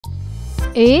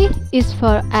A is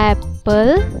for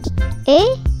apple. A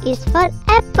is for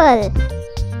apple.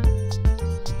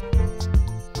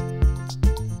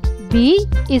 B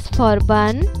is for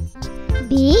bun.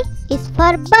 B is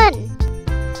for bun.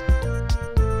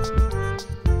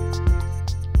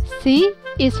 C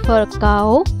is for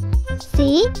cow.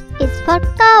 C is for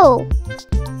cow.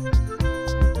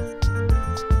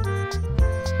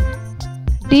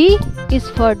 D is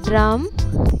for drum.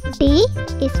 D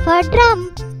is for drum.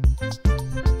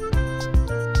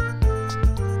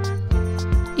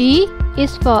 E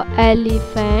is for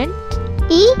elephant.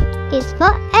 E is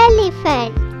for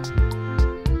elephant.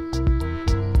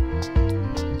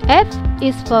 F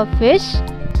is for fish.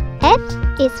 F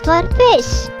is for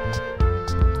fish.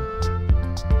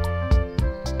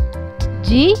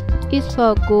 G is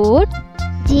for goat.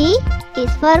 G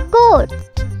is for goat.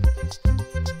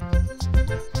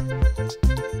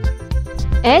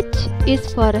 H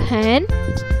is for hen.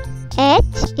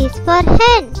 H is for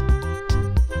hen.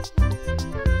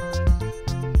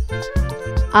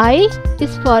 I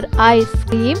is for ice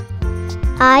cream.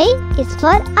 I is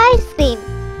for ice cream.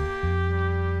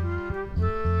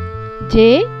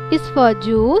 J is for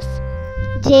juice.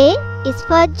 J is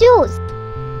for juice.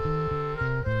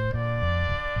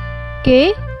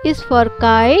 K is for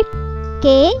kite.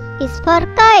 K is for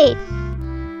kite.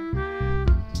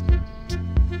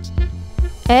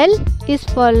 L is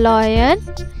for lion.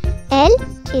 L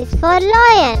is for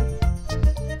lion.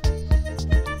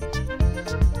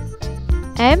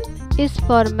 M is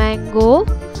for mango.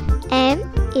 M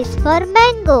is for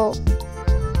mango.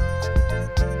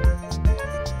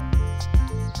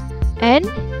 N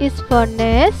is for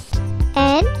nest.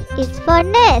 N is for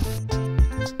nest.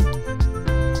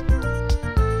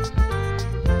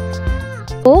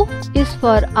 O is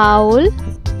for owl.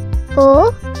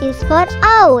 O is for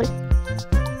owl.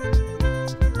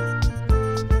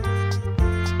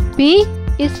 P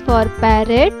is for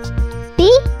parrot. P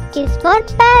is for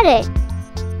parrot.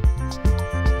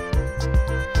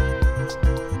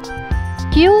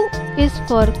 Q is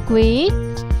for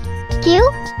queen. Q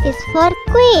is for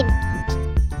queen.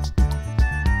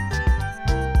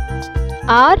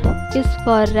 R is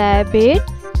for rabbit.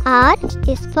 R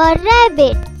is for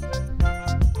rabbit.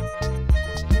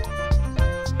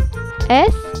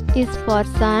 S is for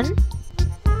sun.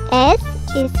 S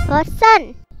is for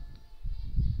sun.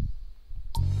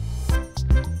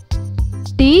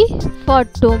 T for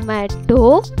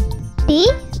tomato. T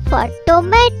for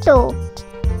tomato.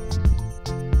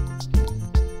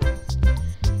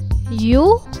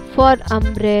 U for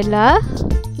umbrella.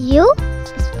 U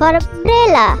is for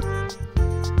umbrella.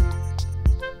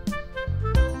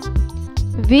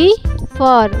 V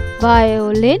for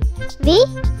violin. V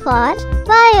for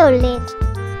violin.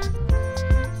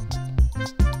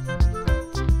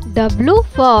 W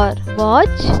for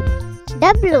watch.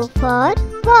 W for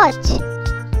watch.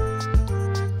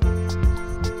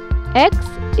 X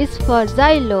is for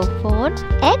xylophone.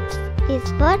 X is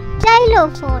for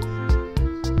xylophone.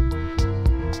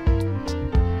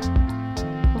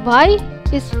 Y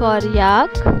is for yak.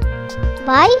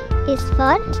 Y is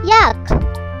for yak.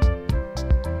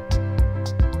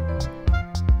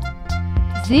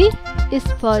 Z is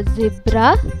for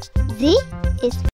zebra. Z is